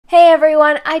Hey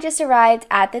everyone, I just arrived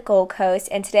at the Gold Coast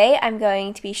and today I'm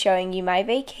going to be showing you my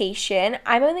vacation.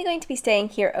 I'm only going to be staying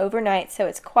here overnight, so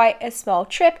it's quite a small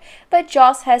trip, but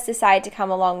Joss has decided to come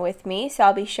along with me, so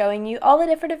I'll be showing you all the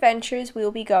different adventures we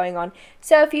will be going on.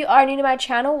 So if you are new to my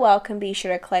channel, welcome. Be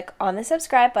sure to click on the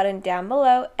subscribe button down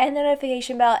below and the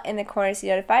notification bell in the corner to be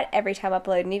notified every time I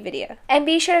upload a new video. And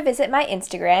be sure to visit my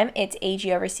Instagram, it's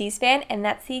AGOverseasfan, and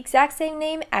that's the exact same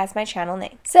name as my channel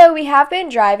name. So we have been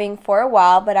driving for a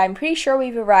while, but I'm pretty sure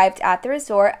we've arrived at the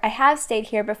resort. I have stayed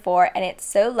here before and it's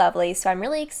so lovely, so I'm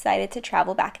really excited to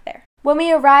travel back there. When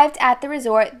we arrived at the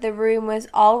resort, the room was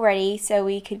all ready, so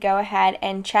we could go ahead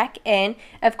and check in.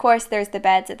 Of course, there's the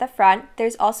beds at the front.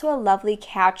 There's also a lovely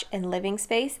couch and living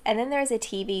space, and then there's a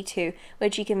TV too,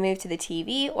 which you can move to the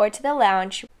TV or to the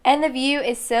lounge. And the view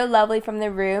is so lovely from the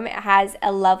room. It has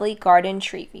a lovely garden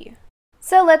tree view.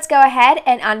 So let's go ahead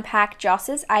and unpack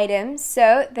Joss's items.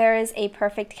 So there is a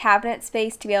perfect cabinet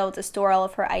space to be able to store all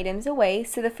of her items away.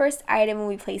 So the first item we'll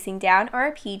be placing down are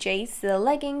her PJs, so the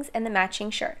leggings and the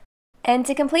matching shirt. And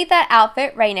to complete that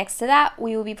outfit, right next to that,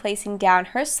 we will be placing down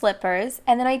her slippers.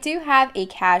 And then I do have a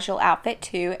casual outfit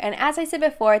too. And as I said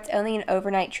before, it's only an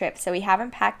overnight trip, so we haven't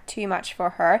packed too much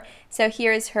for her. So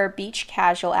here's her beach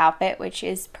casual outfit, which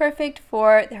is perfect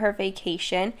for her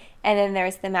vacation. And then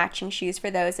there's the matching shoes for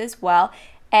those as well.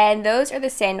 And those are the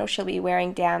sandals she'll be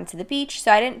wearing down to the beach.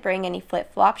 So I didn't bring any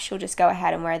flip-flops. She'll just go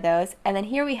ahead and wear those. And then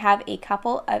here we have a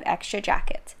couple of extra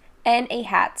jackets and a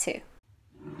hat too.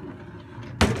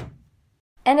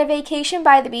 And a vacation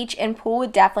by the beach and pool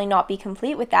would definitely not be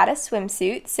complete without a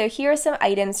swimsuit. So here are some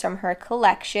items from her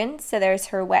collection. So there's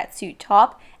her wetsuit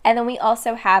top, and then we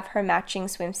also have her matching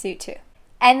swimsuit too.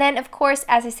 And then of course,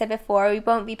 as I said before, we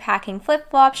won't be packing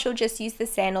flip-flops. She'll just use the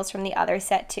sandals from the other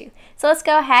set too. So let's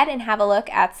go ahead and have a look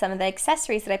at some of the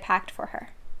accessories that I packed for her.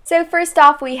 So first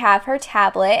off, we have her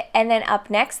tablet, and then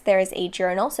up next there is a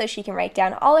journal so she can write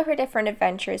down all of her different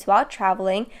adventures while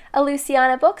traveling, a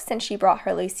Luciana book since she brought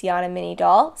her Luciana mini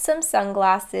doll, some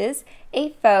sunglasses, a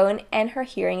phone, and her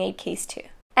hearing aid case too.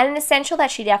 And an essential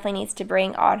that she definitely needs to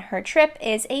bring on her trip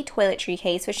is a toiletry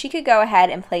case, which she could go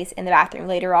ahead and place in the bathroom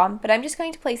later on, but I'm just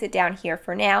going to place it down here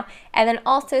for now, and then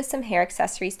also some hair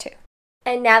accessories too.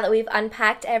 And now that we've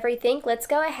unpacked everything, let's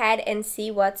go ahead and see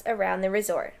what's around the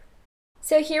resort.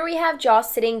 So here we have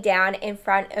Joss sitting down in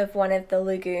front of one of the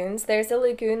lagoons. There's a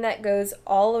lagoon that goes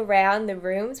all around the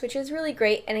rooms, which is really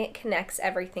great, and it connects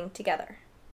everything together.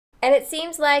 And it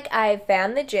seems like I've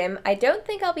found the gym. I don't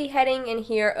think I'll be heading in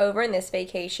here over in this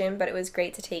vacation, but it was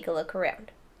great to take a look around.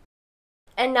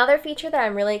 Another feature that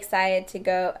I'm really excited to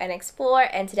go and explore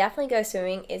and to definitely go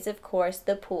swimming is of course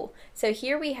the pool. So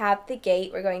here we have the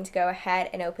gate. We're going to go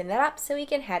ahead and open that up so we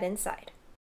can head inside.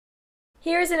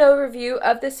 Here's an overview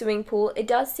of the swimming pool. It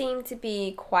does seem to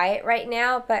be quiet right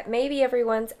now, but maybe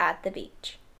everyone's at the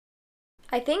beach.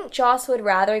 I think Joss would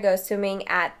rather go swimming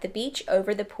at the beach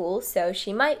over the pool, so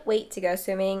she might wait to go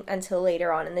swimming until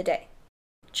later on in the day.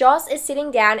 Joss is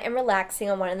sitting down and relaxing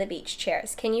on one of the beach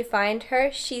chairs. Can you find her?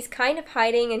 She's kind of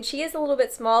hiding and she is a little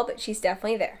bit small, but she's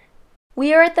definitely there.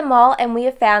 We are at the mall and we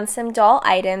have found some doll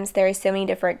items. There are so many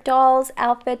different dolls,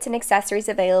 outfits, and accessories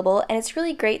available, and it's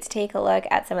really great to take a look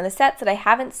at some of the sets that I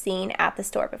haven't seen at the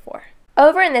store before.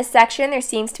 Over in this section, there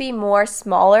seems to be more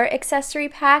smaller accessory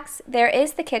packs. There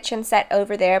is the kitchen set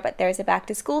over there, but there's a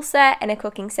back-to-school set and a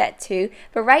cooking set too.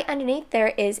 But right underneath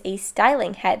there is a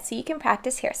styling head, so you can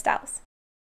practice hairstyles.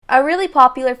 A really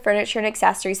popular furniture and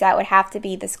accessory set would have to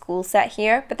be the school set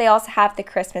here, but they also have the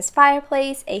Christmas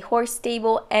fireplace, a horse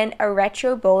stable, and a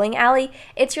retro bowling alley.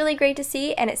 It's really great to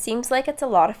see, and it seems like it's a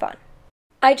lot of fun.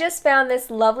 I just found this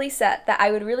lovely set that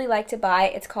I would really like to buy.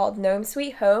 It's called Gnome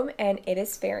Sweet Home, and it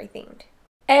is fairy themed.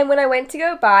 And when I went to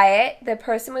go buy it, the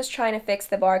person was trying to fix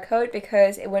the barcode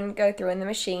because it wouldn't go through in the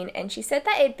machine, and she said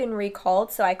that it had been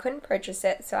recalled, so I couldn't purchase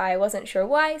it, so I wasn't sure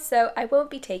why, so I won't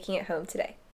be taking it home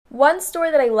today. One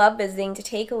store that I love visiting to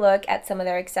take a look at some of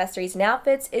their accessories and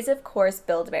outfits is of course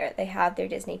Build-A-Bear. They have their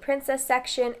Disney Princess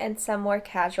section and some more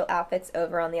casual outfits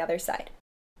over on the other side.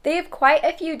 They have quite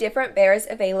a few different bears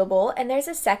available, and there's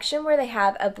a section where they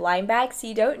have a blind bag so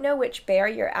you don't know which bear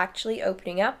you're actually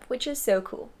opening up, which is so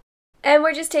cool. And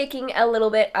we're just taking a little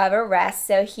bit of a rest,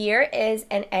 so here is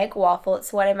an egg waffle.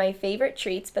 It's one of my favorite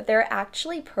treats, but there are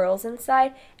actually pearls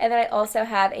inside, and then I also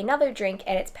have another drink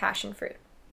and it's passion fruit.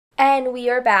 And we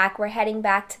are back. We're heading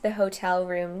back to the hotel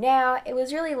room now. It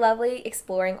was really lovely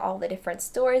exploring all the different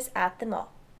stores at the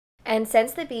mall. And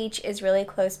since the beach is really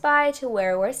close by to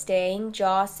where we're staying,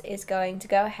 Joss is going to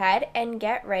go ahead and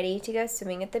get ready to go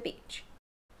swimming at the beach.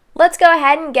 Let's go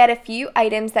ahead and get a few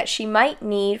items that she might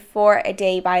need for a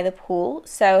day by the pool.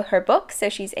 So her book, so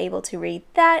she's able to read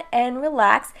that and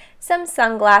relax. Some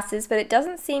sunglasses, but it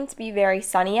doesn't seem to be very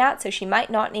sunny out, so she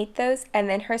might not need those. And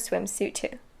then her swimsuit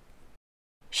too.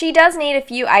 She does need a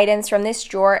few items from this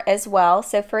drawer as well.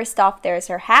 So first off, there's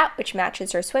her hat, which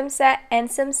matches her swim set,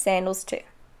 and some sandals too.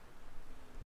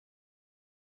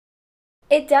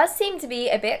 It does seem to be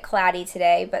a bit cloudy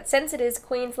today, but since it is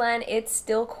Queensland, it's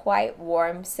still quite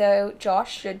warm, so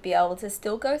Josh should be able to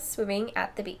still go swimming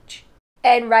at the beach.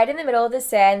 And right in the middle of the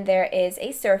sand, there is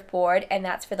a surfboard, and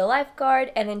that's for the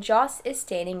lifeguard, and then Joss is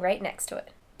standing right next to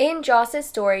it. In Joss's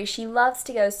story, she loves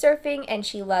to go surfing, and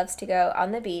she loves to go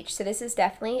on the beach, so this is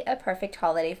definitely a perfect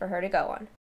holiday for her to go on.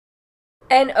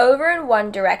 And over in one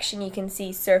direction, you can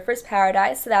see Surfer's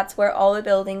Paradise, so that's where all the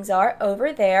buildings are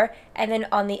over there. And then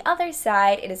on the other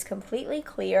side, it is completely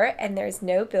clear and there's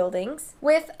no buildings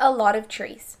with a lot of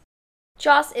trees.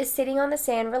 Joss is sitting on the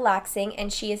sand relaxing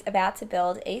and she is about to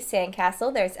build a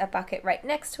sandcastle. There's a bucket right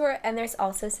next to her and there's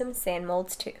also some sand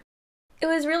molds too. It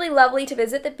was really lovely to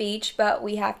visit the beach, but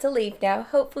we have to leave now.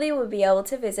 Hopefully we'll be able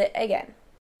to visit again.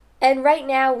 And right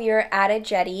now we are at a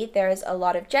jetty. There's a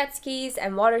lot of jet skis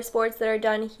and water sports that are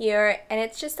done here, and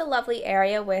it's just a lovely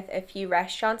area with a few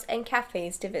restaurants and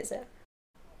cafes to visit.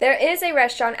 There is a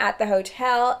restaurant at the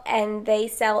hotel and they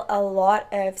sell a lot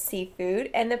of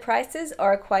seafood and the prices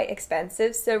are quite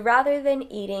expensive, so rather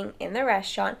than eating in the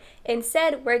restaurant,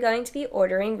 instead we're going to be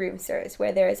ordering room service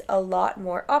where there is a lot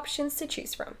more options to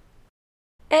choose from.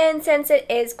 And since it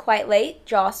is quite late,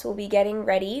 Joss will be getting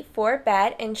ready for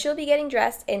bed and she'll be getting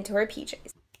dressed into her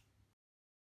PJs.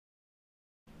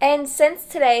 And since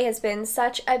today has been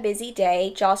such a busy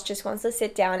day, Joss just wants to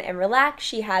sit down and relax.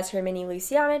 She has her mini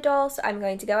Luciana doll, so I'm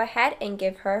going to go ahead and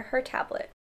give her her tablet.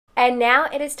 And now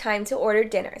it is time to order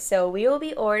dinner, so we will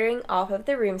be ordering off of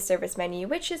the room service menu,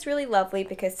 which is really lovely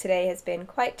because today has been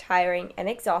quite tiring and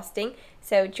exhausting,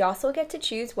 so Joss will get to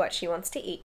choose what she wants to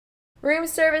eat. Room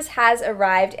service has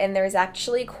arrived and there's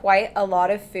actually quite a lot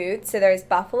of food. So there's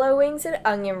buffalo wings and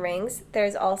onion rings.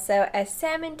 There's also a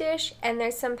salmon dish and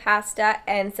there's some pasta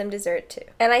and some dessert too.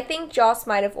 And I think Joss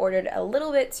might have ordered a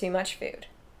little bit too much food.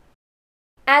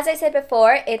 As I said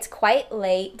before, it's quite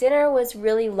late. Dinner was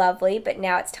really lovely, but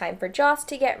now it's time for Joss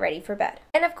to get ready for bed.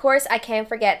 And of course, I can't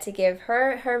forget to give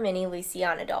her her mini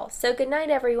Luciana doll. So good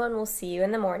night everyone, we'll see you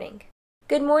in the morning.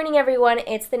 Good morning everyone,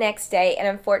 it's the next day and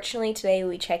unfortunately today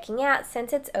we'll be checking out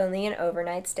since it's only an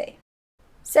overnight stay.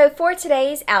 So for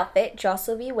today's outfit, Joss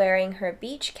will be wearing her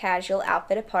beach casual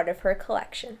outfit, a part of her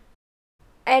collection.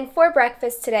 And for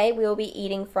breakfast today, we will be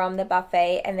eating from the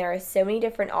buffet and there are so many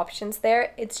different options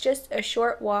there. It's just a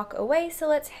short walk away, so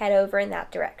let's head over in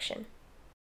that direction.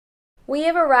 We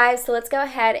have arrived, so let's go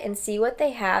ahead and see what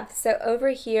they have. So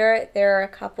over here, there are a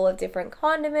couple of different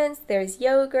condiments. There's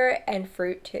yogurt and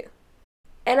fruit too.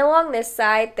 And along this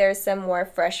side, there's some more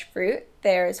fresh fruit,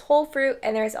 there's whole fruit,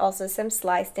 and there's also some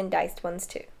sliced and diced ones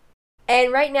too.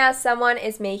 And right now, someone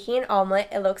is making an omelet.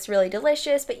 It looks really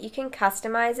delicious, but you can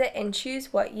customize it and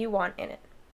choose what you want in it.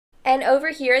 And over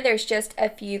here, there's just a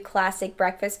few classic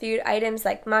breakfast food items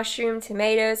like mushroom,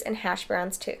 tomatoes, and hash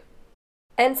browns too.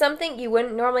 And something you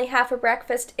wouldn't normally have for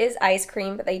breakfast is ice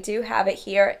cream, but they do have it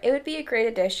here. It would be a great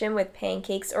addition with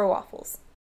pancakes or waffles.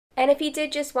 And if you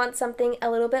did just want something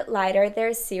a little bit lighter,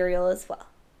 there's cereal as well.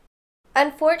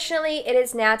 Unfortunately, it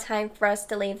is now time for us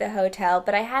to leave the hotel,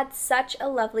 but I had such a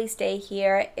lovely stay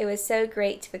here. It was so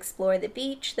great to explore the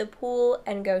beach, the pool,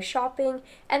 and go shopping,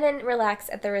 and then relax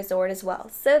at the resort as well.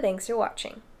 So thanks for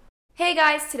watching. Hey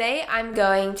guys, today I'm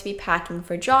going to be packing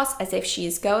for Joss as if she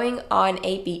is going on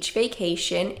a beach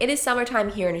vacation. It is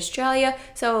summertime here in Australia,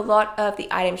 so a lot of the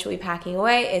items she'll be packing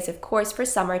away is of course for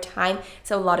summertime.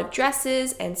 So a lot of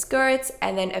dresses and skirts,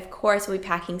 and then of course we'll be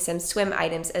packing some swim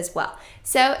items as well.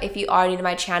 So if you are new to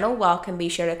my channel, welcome. Be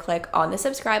sure to click on the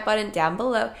subscribe button down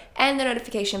below and the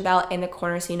notification bell in the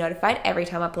corner so you're notified every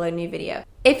time I upload a new video.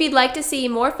 If you'd like to see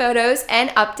more photos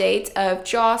and updates of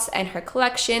Joss and her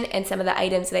collection and some of the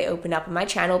items that I open up on my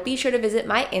channel, be sure to visit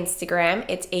my Instagram.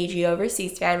 It's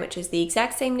AGOverseasfan, which is the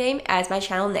exact same name as my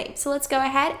channel name. So let's go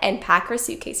ahead and pack her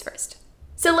suitcase first.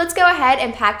 So let's go ahead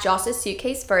and pack Joss's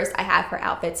suitcase first. I have her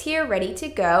outfits here ready to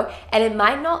go, and it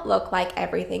might not look like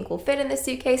everything will fit in the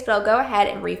suitcase, but I'll go ahead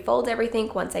and refold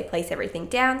everything once I place everything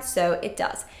down so it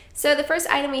does. So the first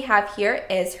item we have here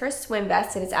is her swim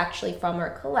vest. It is actually from her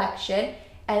collection.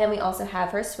 And then we also have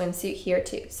her swimsuit here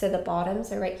too. So the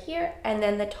bottoms are right here and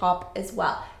then the top as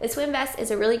well. The swim vest is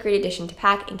a really great addition to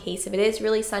pack in case if it is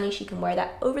really sunny, she can wear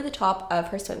that over the top of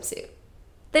her swimsuit.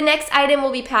 The next item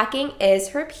we'll be packing is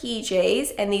her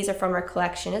PJs, and these are from her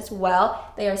collection as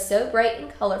well. They are so bright and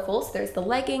colorful, so there's the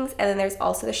leggings, and then there's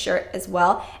also the shirt as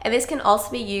well. And this can also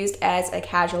be used as a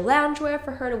casual loungewear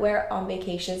for her to wear on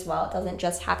vacation as well. It doesn't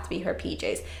just have to be her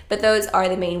PJs, but those are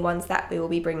the main ones that we will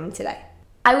be bringing today.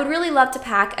 I would really love to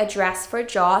pack a dress for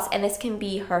Joss, and this can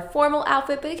be her formal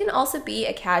outfit, but it can also be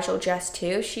a casual dress too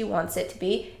if she wants it to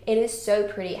be. It is so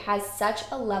pretty. It has such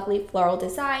a lovely floral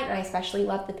design, and I especially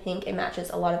love the pink. It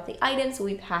matches a lot of the items we'll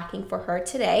be packing for her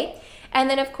today. And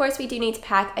then of course we do need to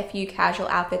pack a few casual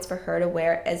outfits for her to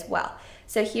wear as well.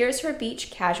 So here's her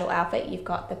beach casual outfit. You've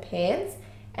got the pants,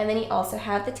 and then you also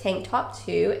have the tank top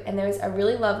too, and there's a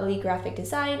really lovely graphic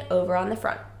design over on the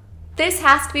front. This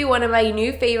has to be one of my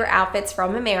new favorite outfits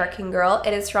from American Girl.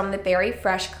 It is from the Berry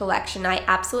Fresh collection. I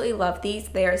absolutely love these.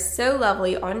 They are so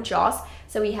lovely on Joss.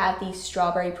 So we have these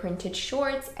strawberry printed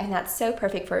shorts, and that's so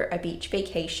perfect for a beach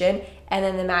vacation. And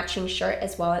then the matching shirt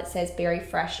as well. It says Berry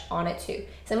Fresh on it too.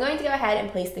 So I'm going to go ahead and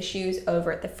place the shoes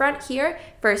over at the front here.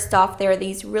 First off, there are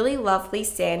these really lovely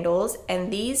sandals,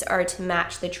 and these are to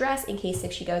match the dress in case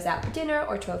if she goes out for dinner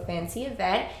or to a fancy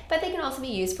event, but they can also be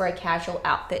used for a casual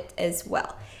outfit as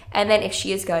well. And then if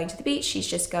she is going to the beach, she's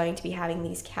just going to be having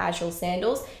these casual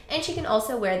sandals, and she can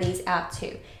also wear these out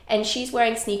too. And she's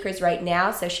wearing sneakers right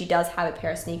now, so she does have a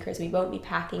pair of sneakers. We won't be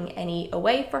packing any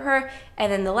away for her.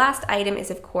 And then the last item is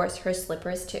of course her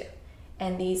slippers too.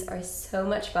 And these are so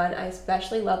much fun. I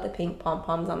especially love the pink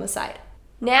pom-poms on the side.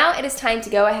 Now it is time to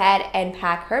go ahead and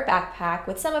pack her backpack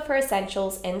with some of her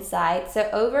essentials inside. So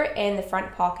over in the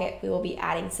front pocket, we will be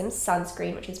adding some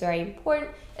sunscreen, which is very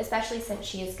important, especially since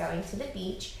she is going to the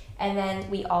beach. And then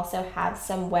we also have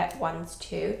some wet ones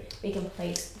too. We can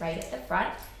place right at the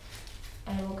front.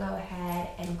 And we'll go ahead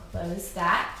and close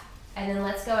that. And then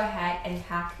let's go ahead and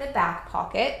pack the back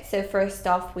pocket. So first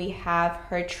off, we have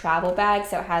her travel bag.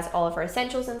 So it has all of her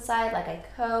essentials inside, like a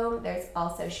comb. There's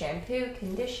also shampoo,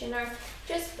 conditioner,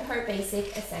 just her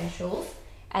basic essentials.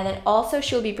 And then also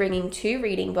she'll be bringing 2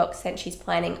 reading books since she's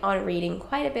planning on reading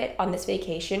quite a bit on this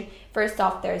vacation. First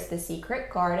off, there's The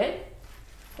Secret Garden,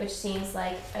 which seems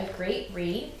like a great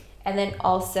read. And then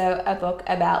also a book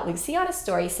about Luciana's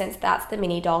story, since that's the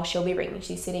mini doll she'll be bringing.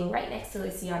 She's sitting right next to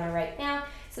Luciana right now.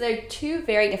 So they're 2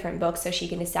 very different books, so she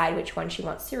can decide which one she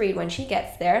wants to read when she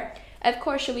gets there. Of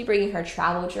course, she'll be bringing her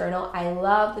travel journal. I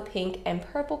love the pink and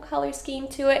purple color scheme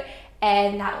to it,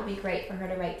 and that will be great for her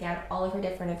to write down all of her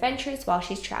different adventures while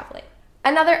she's traveling.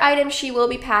 Another item she will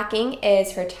be packing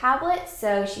is her tablet,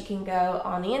 so she can go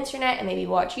on the internet and maybe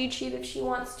watch YouTube if she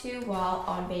wants to while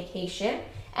on vacation.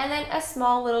 And then a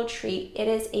small little treat. It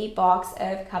is a box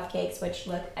of cupcakes, which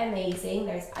look amazing.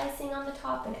 There's icing on the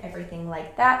top and everything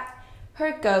like that.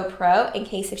 Her GoPro, in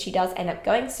case if she does end up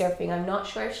going surfing. I'm not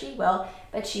sure if she will,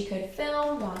 but she could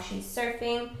film while she's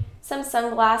surfing. Some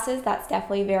sunglasses, that's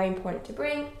definitely very important to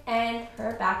bring. And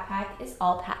her backpack is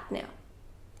all packed now.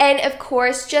 And of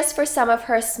course, just for some of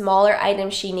her smaller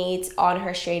items she needs on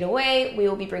her straight away, we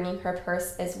will be bringing her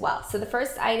purse as well. So the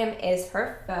first item is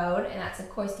her phone, and that's of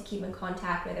course to keep in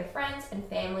contact with her friends and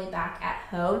family back at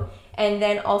home. And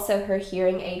then also her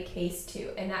hearing aid case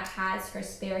too, and that has her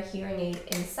spare hearing aid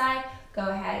inside. Go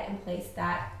ahead and place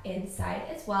that inside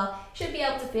as well. Should be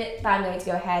able to fit, but I'm going to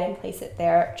go ahead and place it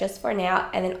there just for now.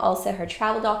 And then also her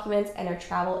travel documents and her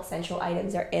travel essential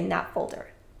items are in that folder.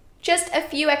 Just a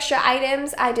few extra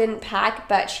items I didn't pack,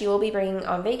 but she will be bringing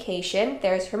on vacation.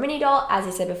 There's her mini doll. As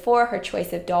I said before, her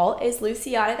choice of doll is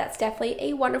Luciana. That's definitely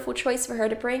a wonderful choice for her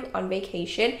to bring on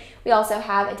vacation. We also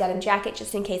have a denim jacket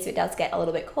just in case it does get a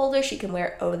little bit colder. She can wear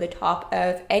it over the top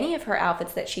of any of her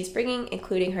outfits that she's bringing,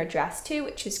 including her dress too,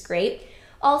 which is great.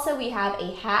 Also, we have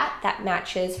a hat that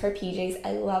matches her PJs.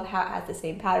 I love how it has the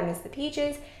same pattern as the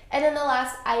PJs. And then the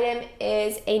last item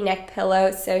is a neck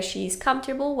pillow, so she's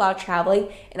comfortable while traveling,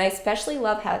 and I especially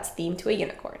love how it's themed to a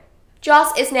unicorn.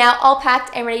 Joss is now all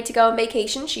packed and ready to go on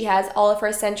vacation. She has all of her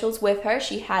essentials with her.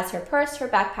 She has her purse, her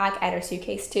backpack, and her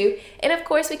suitcase too. And of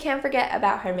course, we can't forget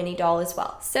about her mini doll as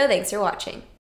well. So thanks for watching.